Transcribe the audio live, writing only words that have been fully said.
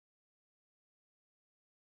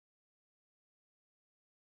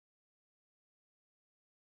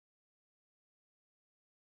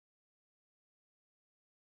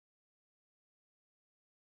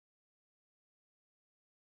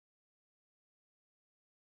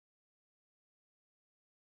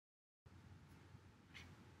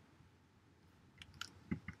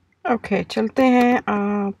Okay, चलते हैं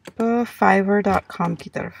आप fiverr.com की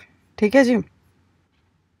तरफ। ठीक है जी।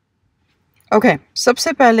 ओके,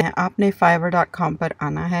 सबसे पहले आपने fiverr.com पर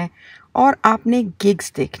आना है और आपने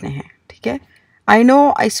गिग्स देखने हैं। ठीक है, आई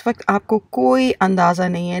नो इस वक्त आपको कोई अंदाज़ा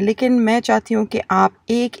नहीं है, लेकिन मैं चाहती हूँ कि आप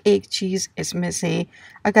एक एक चीज़ इसमें से,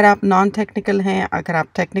 अगर आप नॉन टेक्निकल हैं, अगर आप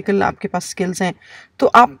टेक्निकल आपके पास स्किल्स हैं, तो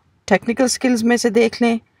आप टेक्निकल स्किल्स में से देख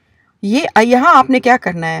लें। ये यहाँ आपने क्या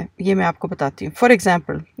करना है ये मैं आपको बताती हूँ। For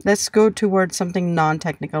example, let's go toward something non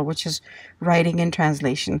technical which is writing and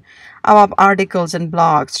translation. अब आप articles and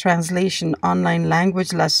blogs, translation, online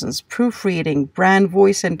language lessons, proof reading, brand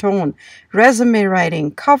voice and tone, resume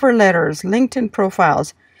writing, cover letters, LinkedIn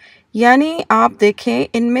profiles, यानी आप देखें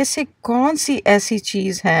इनमें से कौन सी ऐसी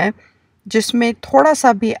चीज़ है जिसमें थोड़ा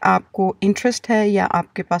सा भी आपको इंटरेस्ट है या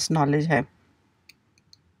आपके पास नॉलेज है।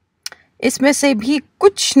 इसमें से भी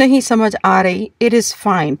कुछ नहीं समझ आ रही, it is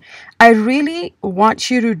fine. I really want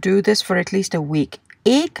you to do this for at least a week.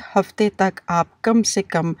 एक हफ्ते तक आप कम से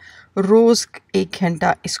कम रोज़ 1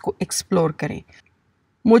 घंटा इसको एक्सप्लोर करें।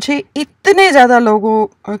 मुझे इतने ज़्यादा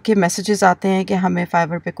लोगों के मैसेजेस आते हैं कि हमें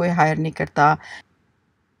फाइवर पे कोई हायर नहीं करता,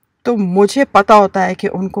 तो मुझे पता होता है कि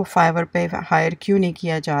उनको फाइवर पे हायर क्यों नहीं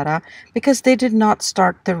किया जा रहा, because they did not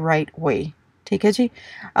start the right way. ठीक है जी।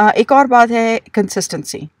 एक और बात है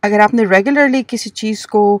कंसिस्टेंसी। अगर आपने रेगुलरली किसी चीज़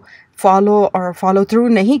को फॉलो थ्रू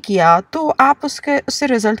नहीं किया तो आप उससे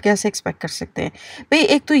रिजल्ट कैसे एक्सपेक्ट कर सकते हैं। भाई,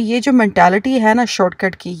 एक तो ये जो मेंटालिटी है ना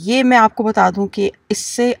शॉर्टकट की, ये मैं आपको बता दूं कि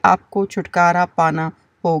इससे आपको छुटकारा पाना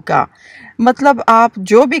होगा। मतलब आप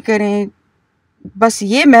जो भी करें, बस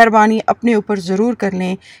ये मेहरबानी अपने ऊपर ज़रूर कर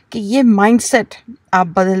लें कि ये माइंडसेट आप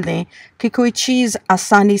बदल दें कि कोई चीज़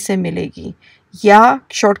आसानी से मिलेगी या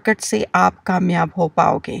शॉर्टकट से आप कामयाब हो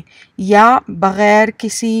पाओगे, या बग़ैर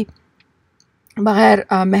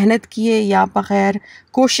मेहनत किए या बग़ैर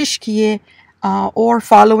कोशिश किए और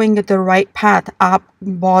फॉलोइंग द राइट पाथ आप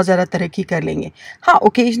बहुत ज़्यादा तरक्की कर लेंगे। हाँ,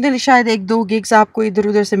 ओकेजनली शायद 1-2 गिग्स आपको इधर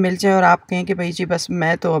उधर से मिल जाए और आप कहें कि भाई जी बस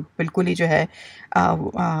मैं तो अब बिल्कुल ही जो है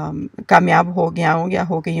कामयाब हो गया हूँ या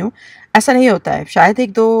हो गई हूँ। ऐसा नहीं होता है। शायद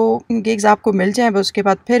 1-2 गिग्स आपको मिल जाएँ, बस उसके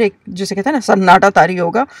बाद फिर एक जिसे कहते हैं ना सन्नाटा तारी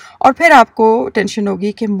होगा और फिर आपको टेंशन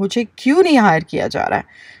होगी कि मुझे क्यों नहीं हायर किया जा रहा है।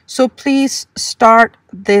 So please start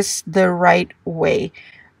this the right way.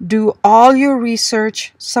 Do all your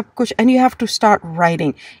research, सब कुछ, and you have to start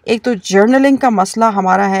writing. एक तो जर्नलिंग का मसला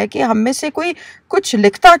हमारा है कि हम में से कोई कुछ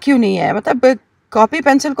लिखता क्यों नहीं है। मतलब कॉपी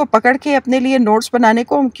पेंसिल को पकड़ के अपने लिए नोट्स बनाने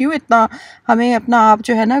को हम क्यों इतना, हमें अपना आप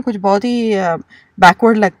जो है ना कुछ बहुत ही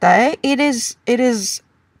बैकवर्ड लगता है। It is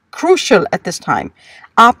crucial at this time.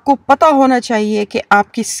 आपको पता होना चाहिए कि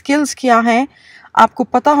आपकी स्किल्स क्या हैं। आपको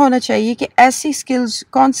पता होना चाहिए कि ऐसी स्किल्स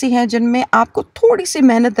कौन सी हैं जिनमें आपको थोड़ी सी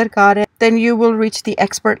मेहनत दरकार है, then you will reach the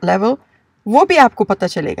expert level. वो भी आपको पता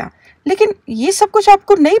चलेगा। लेकिन ये सब कुछ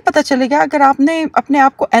आपको नहीं पता चलेगा अगर आपने अपने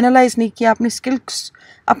आप को एनालाइज नहीं किया,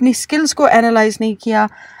 अपनी स्किल्स को एनालाइज नहीं किया।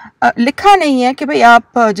 लिखा नहीं है कि भाई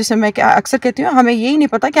आप जैसे मैं क्या अक्सर कहती हूँ, हमें यही नहीं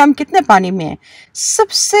पता कि हम कितने पानी में हैं।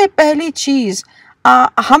 सबसे पहली चीज़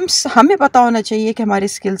हमें पता होना चाहिए कि हमारी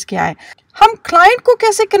स्किल्स क्या है। हम क्लाइंट को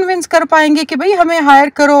कैसे कन्विंस कर पाएंगे कि भाई हमें हायर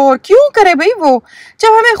करो, और क्यों करे भाई वो,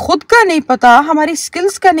 जब हमें खुद का नहीं पता, हमारी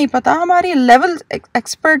स्किल्स का नहीं पता, हमारी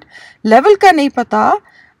एक्सपर्ट लेवल का नहीं पता,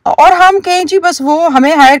 और हम कहें जी बस वो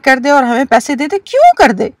हमें हायर कर दे और हमें पैसे दे दे। क्यों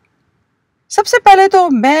कर दे? सबसे पहले तो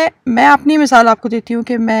मैं अपनी मिसाल आपको देती हूँ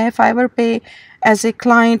कि मैं फाइवर पे एज ए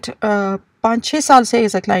क्लाइंट 5-6 साल से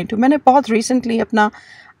एज ए क्लाइंट हूँ। मैंने बहुत रिसेंटली अपना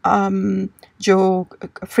जो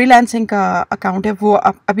फ्रीलांसिंग का अकाउंट है वो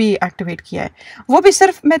अभी एक्टिवेट किया है। वो भी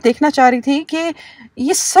सिर्फ मैं देखना चाह रही थी कि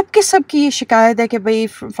ये सब के सब की ये शिकायत है कि भाई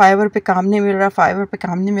फाइवर पे काम नहीं मिल रहा, फाइवर पे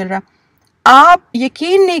काम नहीं मिल रहा। आप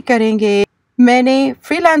यकीन नहीं करेंगे, मैंने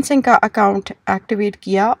फ्रीलांसिंग का अकाउंट एक्टिवेट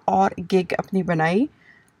किया और गिग अपनी बनाई।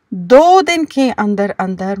 2 दिन के अंदर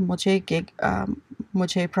अंदर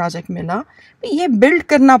मुझे प्रोजेक्ट मिला। ये बिल्ड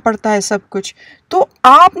करना पड़ता है सब कुछ। तो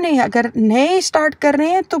आपने अगर नए स्टार्ट कर रहे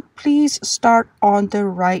हैं तो please start on the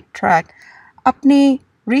right track. अपनी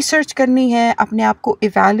रिसर्च करनी है, अपने आप को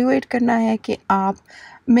इवैल्यूएट करना है कि आप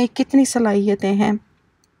में कितनी सलाहियतें हैं।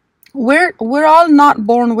 We're all not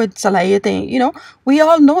born with सलाहियतें, we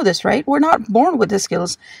all know this, right? We're not born with the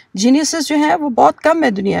skills. Geniuses जो हैं वो बहुत कम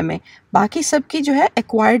है दुनिया में। बाकी सबकी जो है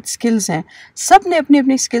acquired skills हैं। सब ने अपनी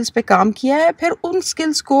अपनी skills पे काम किया है, फिर उन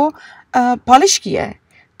skills को polish किया है।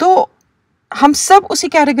 तो हम सब उसी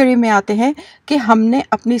कैटेगरी में आते हैं कि हमने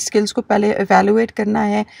अपनी स्किल्स को पहले एवेलुएट करना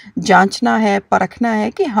है, जांचना है, परखना है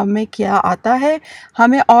कि हमें क्या आता है,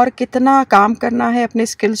 हमें और कितना काम करना है अपने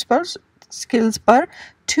स्किल्स पर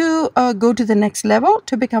to go to the next level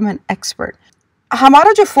to become an expert.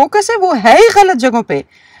 हमारा जो फोकस है वो है ही गलत जगहों पे।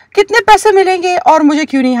 कितने पैसे मिलेंगे और मुझे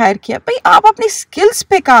क्यों नहीं हायर किया? भाई आप अपनी स्किल्स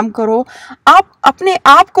पे काम करो, आप अपने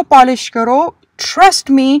आप को पॉलिश करो।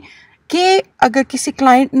 ट्रस्ट मी कि अगर किसी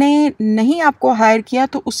क्लाइंट ने नहीं आपको हायर किया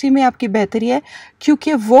तो उसी में आपकी बेहतरी है,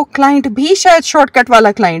 क्योंकि वो क्लाइंट भी शायद शॉर्टकट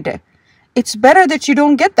वाला क्लाइंट है। It's better that you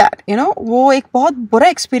don't get that, you know, वो एक बहुत बुरा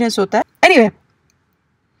एक्सपीरियंस होता है। एनीवे,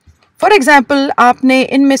 फॉर एग्जाम्पल आपने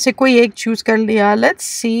इनमें से कोई एक चूज कर लिया, लेट्स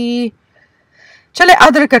सी, चले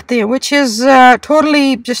अदर करते हैं, विच इज़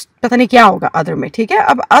टोटली जस्ट पता नहीं क्या होगा अदर में। ठीक है,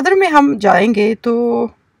 अब अदर में हम जाएंगे तो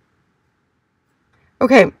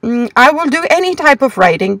okay, I will do any type of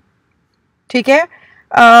writing. ठीक है,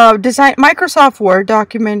 design, Microsoft word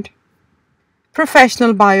document,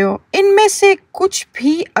 professional bio, इनमें से कुछ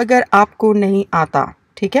भी अगर आपको नहीं आता,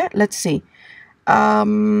 ठीक है, लेट्स सी,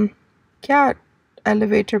 क्या,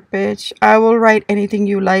 elevator pitch, I will write anything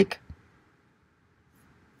you like,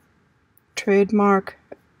 trademark,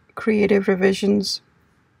 creative revisions,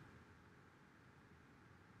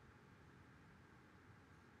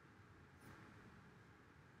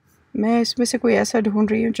 मैं इसमें से कोई ऐसा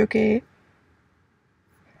ढूंढ रही हूँ जो कि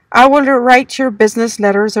I will write your business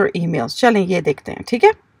letters or emails। चलें ये देखते हैं। ठीक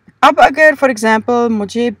है, अब अगर फॉर एग्जांपल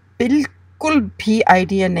मुझे बिल्कुल भी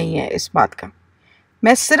आइडिया नहीं है इस बात का,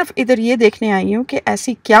 मैं सिर्फ इधर ये देखने आई हूँ कि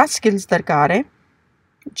ऐसी क्या स्किल्स दरकार हैं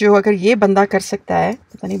जो अगर ये बंदा कर सकता है,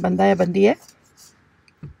 पता नहीं बंदा या बंदी है,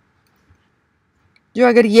 जो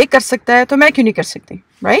अगर ये कर सकता है तो मैं क्यों नहीं कर सकती,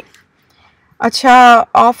 राइट? अच्छा,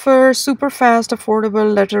 offer super fast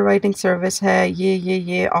affordable letter writing service है,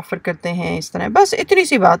 ये ऑफ़र करते हैं इस तरह, बस इतनी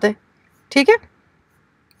सी बात है। ठीक है,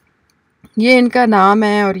 ये इनका नाम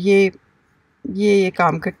है और ये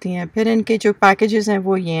काम करती हैं। फिर इनके जो पैकेजेस हैं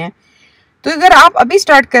वो ये हैं। तो अगर आप अभी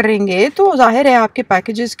स्टार्ट करेंगे तो जाहिर है आपके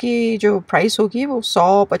पैकेजेस की जो प्राइस होगी वो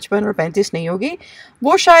 100, 55 और 35 नहीं होगी,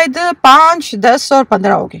 वो शायद 5, 10 और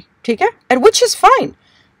 15 होगी। ठीक है, and which is fine,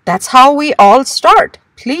 that's how we all start.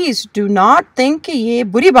 Please do not think कि ये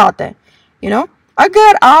बुरी बात है। यू नो,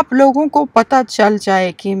 अगर आप लोगों को पता चल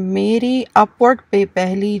जाए कि मेरी अपवर्क पे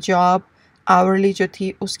पहली जॉब आवरली जो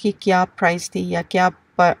थी उसकी क्या प्राइस थी या क्या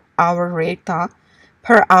पर आवर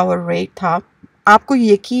रेट था, आपको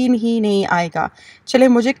यकीन ही नहीं आएगा। चले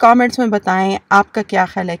मुझे कमेंट्स में बताएं आपका क्या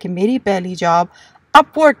ख्याल है कि मेरी पहली जॉब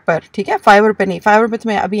अपवर्क पर, ठीक है, फाइवर पे नहीं, फाइवर पे तो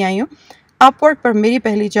मैं अभी आई हूँ, अपवर्क पर मेरी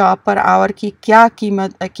पहली जॉब पर आवर की क्या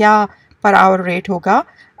कीमत, क्या पर आवर रेट होगा,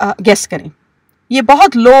 गेस करें। ये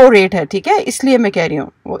बहुत लो रेट है, ठीक है, इसलिए मैं कह रही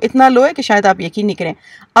हूँ, वो इतना लो है कि शायद आप यकीन नहीं करें।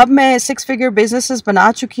 अब मैं 6 फिगर बिजनेसेस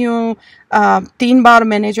बना चुकी हूँ, 3 बार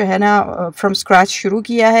मैंने जो है ना फ्रॉम स्क्रैच शुरू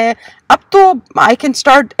किया है। अब तो आई कैन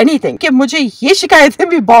स्टार्ट एनीथिंग। कि मुझे ये शिकायतें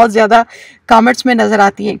भी बहुत ज़्यादा कमेंट्स में नज़र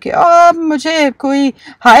आती हैं कि मुझे कोई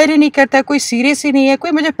हायर ही नहीं करता, कोई सीरियस ही नहीं है,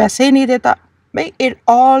 कोई मुझे पैसे ही नहीं देता। भाई it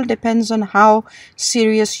all depends on how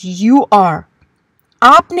serious you are.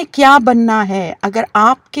 आपने क्या बनना है, अगर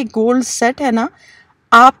आपके गोल सेट है ना,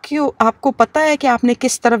 आपको पता है कि आपने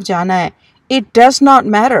किस तरफ जाना है, इट डज नॉट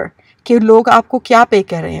मैटर कि लोग आपको क्या पे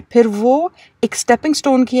कर रहे हैं। फिर वो एक स्टेपिंग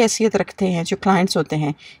स्टोन की हैसियत रखते हैं जो क्लाइंट्स होते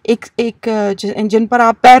हैं, जिन पर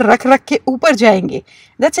आप पैर रख के ऊपर जाएंगे।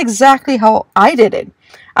 That's exactly how I did it.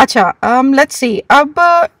 अच्छा, लेट्स सी,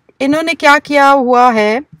 अब इन्होंने क्या किया हुआ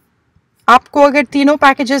है, आपको अगर तीनों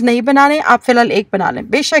पैकेजेस नहीं बनाने, आप फिलहाल एक बना लें,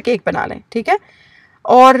 बेशक एक बना लें, ठीक है।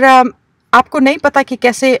 और आपको नहीं पता कि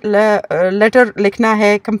कैसे लेटर लिखना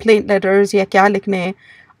है, कंप्लेंट लेटर्स या क्या लिखने हैं,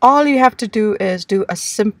 all you have to do is do a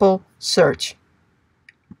simple search.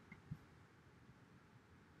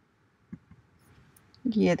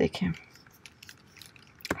 ये देखें,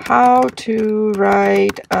 how to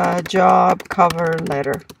right a job cover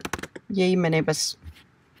letter, यही मैंने बस,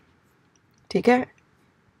 ठीक है,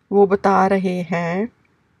 वो बता रहे हैं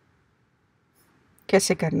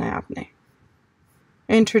कैसे करना है आपने।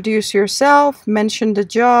 Introduce yourself, mention the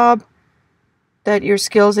job, that your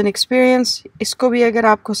skills and experience। इसको भी अगर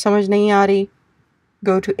आपको समझ नहीं आ रही,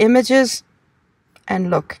 go to images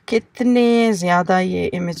and look, कितने ज़्यादा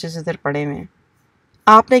ये images इधर पड़े हुए हैं।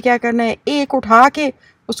 आपने क्या करना है, एक उठा के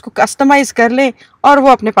उसको कस्टमाइज़ कर लें और वो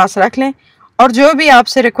अपने पास रख लें, और जो भी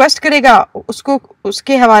आपसे रिक्वेस्ट करेगा उसको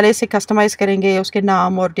उसके हवाले से कस्टमाइज़ करेंगे, उसके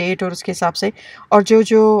नाम और डेट और उसके हिसाब से, और जो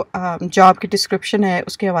जॉब की डिस्क्रिप्शन है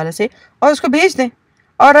उसके हवाले से, और उसको भेज दें।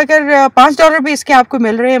 और अगर $5 भी इसके आपको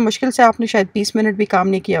मिल रहे हैं, मुश्किल से आपने शायद 20 मिनट भी काम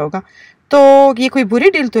नहीं किया होगा, तो ये कोई बुरी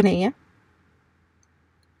डील तो नहीं है।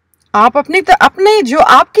 आप अपने जो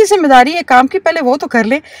आपकी जिम्मेदारी है काम की, पहले वो तो कर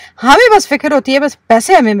लें। हमें बस फिक्र होती है बस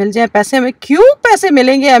पैसे हमें मिल जाए। पैसे हमें क्यों पैसे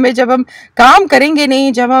मिलेंगे हमें, जब हम काम करेंगे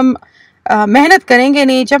नहीं, जब हम मेहनत करेंगे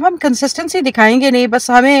नहीं, जब हम कंसिस्टेंसी दिखाएंगे नहीं, बस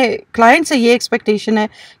हमें क्लाइंट से ये एक्सपेक्टेशन है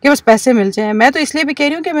कि बस पैसे मिल जाएं। मैं तो इसलिए भी कह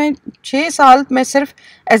रही हूँ कि मैं 6 साल में सिर्फ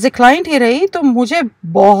एज ए क्लाइंट ही रही, तो मुझे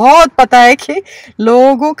बहुत पता है कि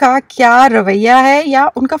लोगों का क्या रवैया है या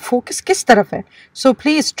उनका फोकस किस तरफ है। So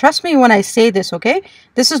please trust me when I से this, okay?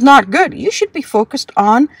 This is not good. You should be focused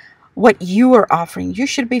on what you are offering. You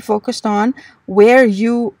should be focused on where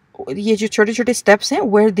you, ये जो छोटे छोटे steps हैं,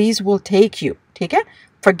 where these will take you. ठीक है?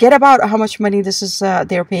 Forget about how much money this is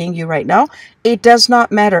they're paying you right now. It does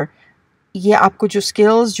not matter. ये आपको जो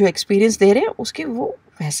skills, जो experience दे रहे हैं, उसकी वो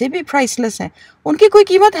वैसे भी priceless हैं. उनकी कोई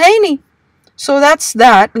कीमत है ही नहीं. So that's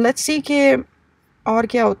that. Let's see कि और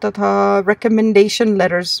क्या होता था. Recommendation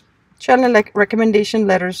letters. चलें recommendation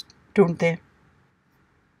letters ढूंढते हैं.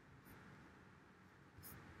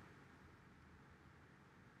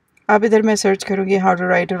 अब इधर मैं सर्च करूँगी how to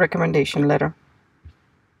right a recommendation letter.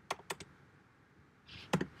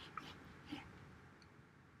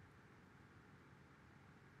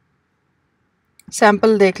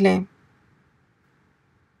 Sample देख लें,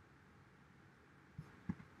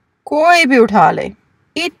 कोई भी उठा ले,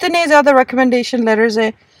 इतने ज़्यादा रिकमेंडेशन लेटर्स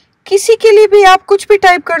हैं. किसी के लिए भी आप कुछ भी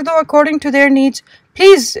टाइप कर दो according to their needs.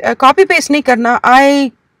 Please copy paste नहीं करना. I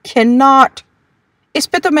can not. इस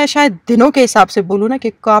पे तो मैं शायद दिनों के हिसाब से बोलूँ ना कि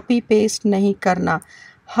कॉपी पेस्ट नहीं करना.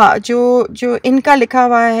 हाँ, जो जो इनका लिखा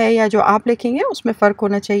हुआ है या जो आप लिखेंगे उसमें फ़र्क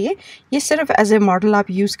होना चाहिए. ये सिर्फ एज ए मॉडल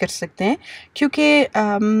आप यूज़ कर सकते हैं, क्योंकि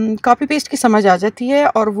कॉपी पेस्ट की समझ आ जाती है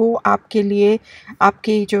और वो आपके लिए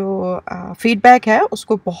आपकी जो फीडबैक है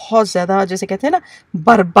उसको बहुत ज़्यादा, जैसे कहते हैं ना,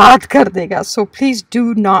 बर्बाद कर देगा. So please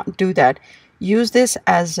do not do that. Use this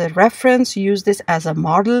as a reference, use this as a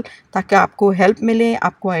model, ताकि आपको हेल्प मिले,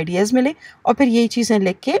 आपको आइडियाज़ मिले, और फिर यही चीज़ें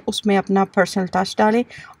लिख के उसमें अपना पर्सनल टच डालें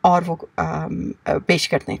और वो पेश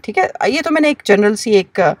करते हैं. ठीक है? ये तो मैंने एक जनरल सी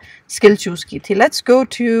एक स्किल चूज़ की थी. लेट्स गो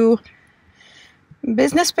टू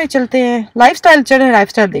बिजनेस पे चलते हैं. लाइफस्टाइल, चलें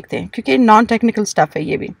लाइफस्टाइल देखते हैं, क्योंकि नॉन टेक्निकल स्टफ़ है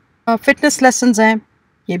ये भी. फिटनेस लेसन्स हैं,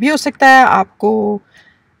 ये भी हो सकता है आपको.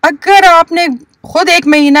 अगर आपने खुद 1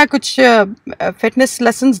 महीना कुछ फिटनेस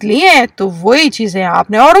लेसन्स लिए हैं तो वही चीज़ें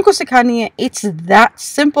आपने औरों को सिखानी है. It's that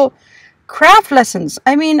simple. Craft lessons,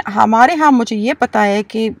 I mean हमारे यहाँ मुझे ये पता है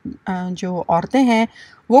कि जो औरतें हैं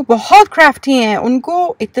वो बहुत क्राफ्टी हैं.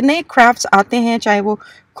 उनको इतने क्राफ्ट्स आते हैं, चाहे वो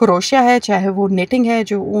क्रोशिया है, चाहे वो निटिंग है,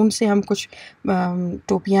 जो ऊन से हम कुछ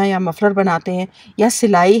टोपियाँ या मफलर बनाते हैं, या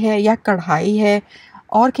सिलाई है, या कढ़ाई है,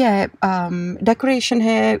 और क्या है, डेकोरेशन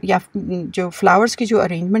है, या जो फ्लावर्स की जो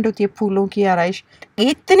अरेंजमेंट होती है, फूलों की आराइश.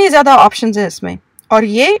 इतनी ज़्यादा ऑप्शंस हैं इसमें. और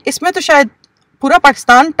ये इसमें तो शायद पूरा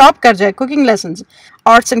पाकिस्तान टॉप कर जाए. Cooking lessons,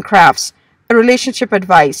 arts and crafts, relationship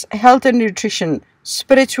advice, health and nutrition,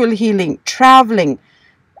 spiritual healing, travelling.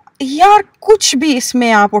 यार कुछ भी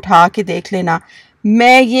इसमें आप उठा के देख लेना.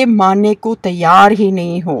 मैं ये मानने को तैयार ही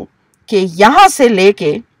नहीं हूँ कि यहाँ से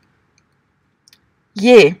लेके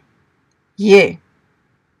ये ये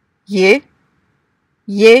ये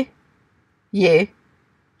ये ये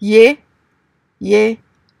ये ये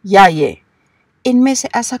या ये, इनमें से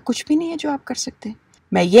ऐसा कुछ भी नहीं है जो आप कर सकते हैं.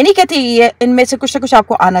 मैं ये नहीं कहती ये इनमें से कुछ ना कुछ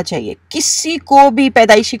आपको आना चाहिए. किसी को भी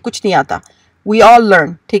पैदाइशी कुछ नहीं आता. We all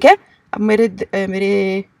learn. ठीक है? अब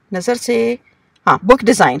मेरे नज़र से, हाँ, book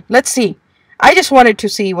design. Let's see. I just wanted to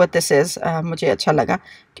see what this is. मुझे अच्छा लगा.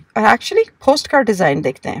 एक्चुअली पोस्ट कार्ड डिज़ाइन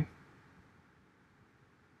देखते हैं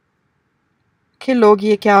कि लोग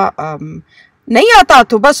ये क्या नहीं आता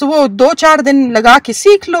तो बस वो 2-4 दिन लगा के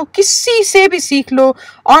सीख लो. किसी से भी सीख लो.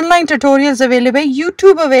 ऑनलाइन ट्यूटोरियल्स अवेलेबल है,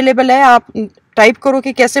 यूट्यूब अवेलेबल है. आप टाइप करो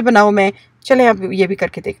कि कैसे बनाऊँ मैं. चलें अब ये भी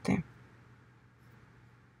करके देखते हैं.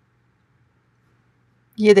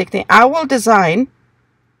 ये देखते हैं. I will design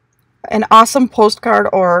an awesome postcard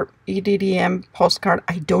or EDDM postcard.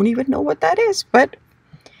 I don't even know what that is, but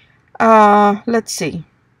let's see.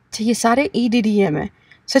 ये सारे EDDM है.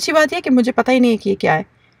 सच्ची बात है कि मुझे पता ही नहीं है कि ये क्या है.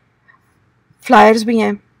 फ्लायर्स भी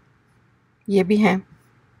हैं, ये भी हैं.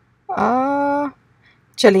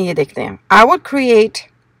 चलिए ये देखते हैं. I would create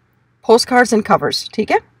post cards and covers.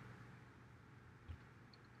 ठीक है?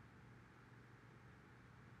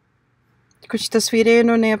 कुछ तस्वीरें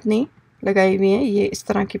इन्होंने अपनी लगाई हुई हैं. ये इस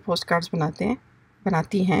तरह की पोस्ट कार्ड्स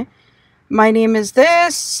बनाती हैं. My name is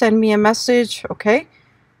this, send me a message. Okay,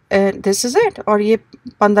 this is it. और ये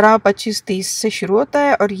 15, 25, 30 से शुरू होता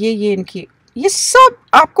है. और ये इनकी, ये सब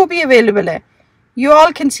आपको भी अवेलेबल है. You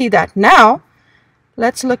all can see that. Now,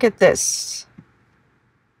 let's look at this.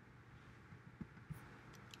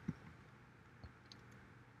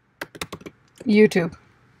 YouTube.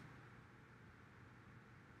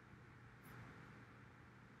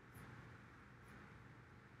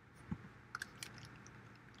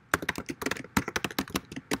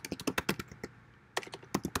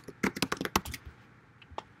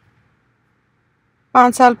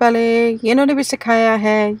 5 साल पहले ये इन्होंने भी सिखाया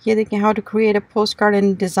है। ये देखें, how to create a post card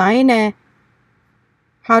in design है,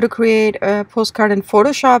 how to create a post card in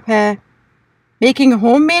Photoshop है, मेकिंग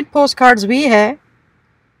होममेड पोस्ट कार्ड्स भी है,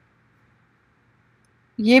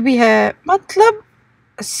 ये भी है। मतलब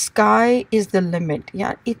स्काई इज़ द लिमिट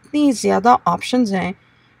यार, इतनी ज़्यादा ऑप्शंस हैं।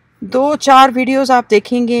 2-4 वीडियोस आप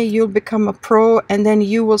देखेंगे, you will become a pro and then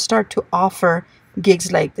you will start to offer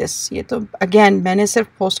gigs like this. ये तो अगेन मैंने सिर्फ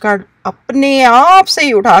पोस्ट कार्ड अपने आप से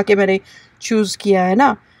ही उठा के मैंने चूज़ किया है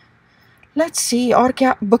ना। लेट्स सी और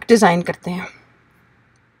क्या बुक डिज़ाइन करते हैं।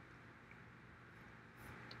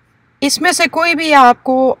 इसमें से कोई भी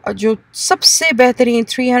आपको जो सबसे बेहतरीन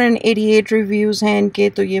 388 रिव्यूज़ हैं इनके,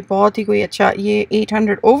 तो ये बहुत ही कोई अच्छा, ये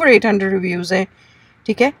 800 ओवर 800 रिव्यूज़ हैं।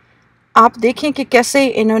 ठीक है, आप देखें कि कैसे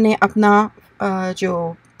इन्होंने अपना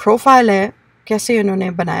जो प्रोफाइल है कैसे इन्होंने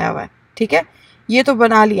बनाया हुआ है। ठीक है, ये तो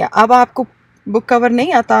बना लिया। अब आपको बुक कवर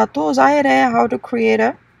नहीं आता तो जाहिर है how to create a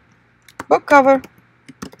book cover,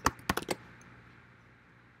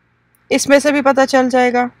 इसमें से भी पता चल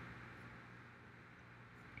जाएगा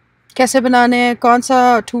कैसे बनाने हैं, कौन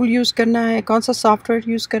सा टूल यूज़ करना है, कौन सा सॉफ्टवेयर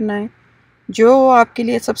यूज़ करना है। जो आपके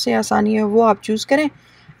लिए सबसे आसानी है वो आप चूज़ करें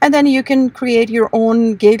and then you can create your own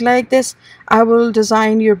gig like this. I will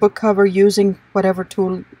design your book cover using whatever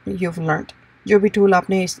tool you've learned. जो भी टूल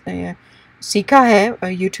आपने सीखा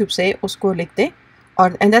है YouTube से उसको लिख दें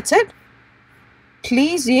और and that's it.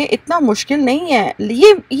 प्लीज़, ये इतना मुश्किल नहीं है,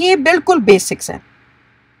 ये बिल्कुल बेसिक्स है।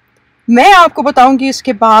 मैं आपको बताऊंगी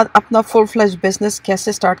इसके बाद अपना फुल फ्लेज बिजनेस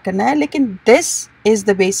कैसे स्टार्ट करना है, लेकिन दिस इज़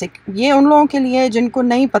द बेसिक। ये उन लोगों के लिए है जिनको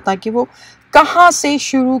नहीं पता कि वो कहाँ से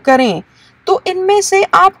शुरू करें। तो इनमें से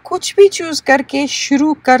आप कुछ भी चूज़ करके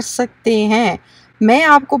शुरू कर सकते हैं। मैं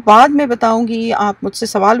आपको बाद में बताऊंगी, आप मुझसे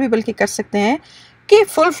सवाल भी बल्कि कर सकते हैं कि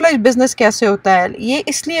फुल फ्लेज बिजनेस कैसे होता है। ये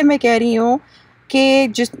इसलिए मैं कह रही हूँ कि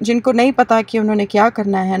जिनको नहीं पता कि उन्होंने क्या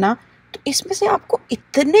करना है ना, तो इसमें से आपको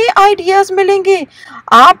इतने आइडियाज़ मिलेंगे।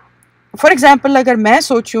 आप फॉर एग्ज़ाम्पल अगर मैं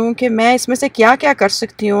सोचूं कि मैं इसमें से क्या क्या कर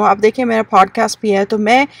सकती हूँ, आप देखिए मेरा पॉडकास्ट भी है, तो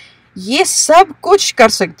मैं ये सब कुछ कर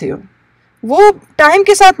सकती हूँ। वो टाइम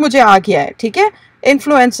के साथ मुझे आ गया है। ठीक है,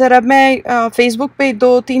 इन्फ्लुएंसर, अब मैं फेसबुक पे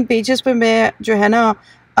 2-3 पेजेस पे मैं जो है ना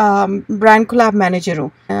ब्रांड कोलैब मैनेजर हूँ।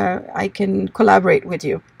 I can collaborate with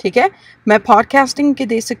you. ठीक है, मैं पॉडकास्टिंग के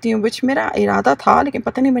दे सकती हूँ, विच मेरा इरादा था लेकिन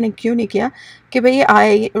पता नहीं मैंने क्यों नहीं किया, कि भाई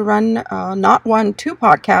I run not 1-2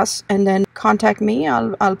 podcasts and then contact me,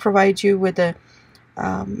 I'll provide you with a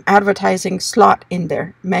advertising slot in there.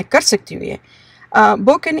 मैं कर सकती हूँ ये।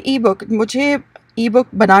 बुक एंड ई बुक, मुझे ई बुक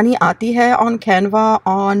बनानी आती है on Canva,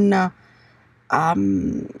 on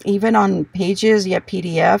even on pages या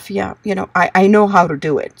PDF या I know how to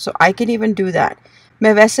do it, so I can even do that.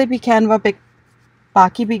 मैं वैसे भी कैनवा पे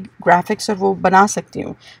बाकी भी ग्राफिक्स और वो बना सकती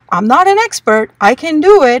हूँ। I'm not an expert, I can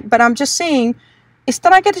do it, but I'm just saying इस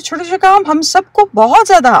तरह के तो छोटे छोटे काम हम सबको बहुत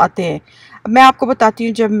ज़्यादा आते हैं। मैं आपको बताती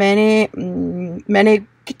हूँ, जब मैंने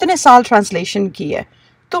कितने साल ट्रांसलेशन की है,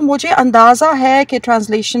 तो मुझे अंदाज़ा है कि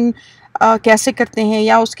ट्रांसलेशन कैसे करते हैं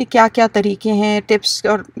या उसके क्या क्या तरीके हैं, टिप्स,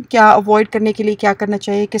 और क्या अवॉइड करने के लिए क्या करना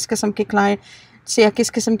चाहिए, किस किस्म के क्लाइंट से या किस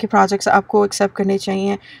किस्म के प्रोजेक्ट्स आपको एक्सेप्ट करने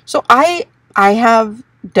चाहिए। सो I have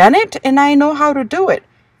done it and I know how to do it.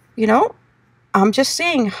 I am just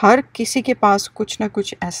saying, हर किसी के पास कुछ ना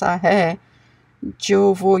कुछ ऐसा है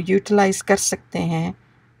जो वो यूटिलाइज कर सकते हैं,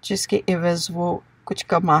 जिसके एवज वो कुछ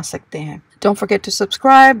कमा सकते हैं। Don't forget to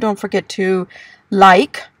subscribe, don't forget to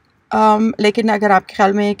like. लेकिन अगर आपके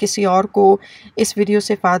ख्याल में किसी और को इस वीडियो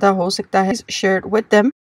से फ़ायदा हो सकता है, शेयर विद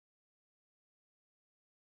देम।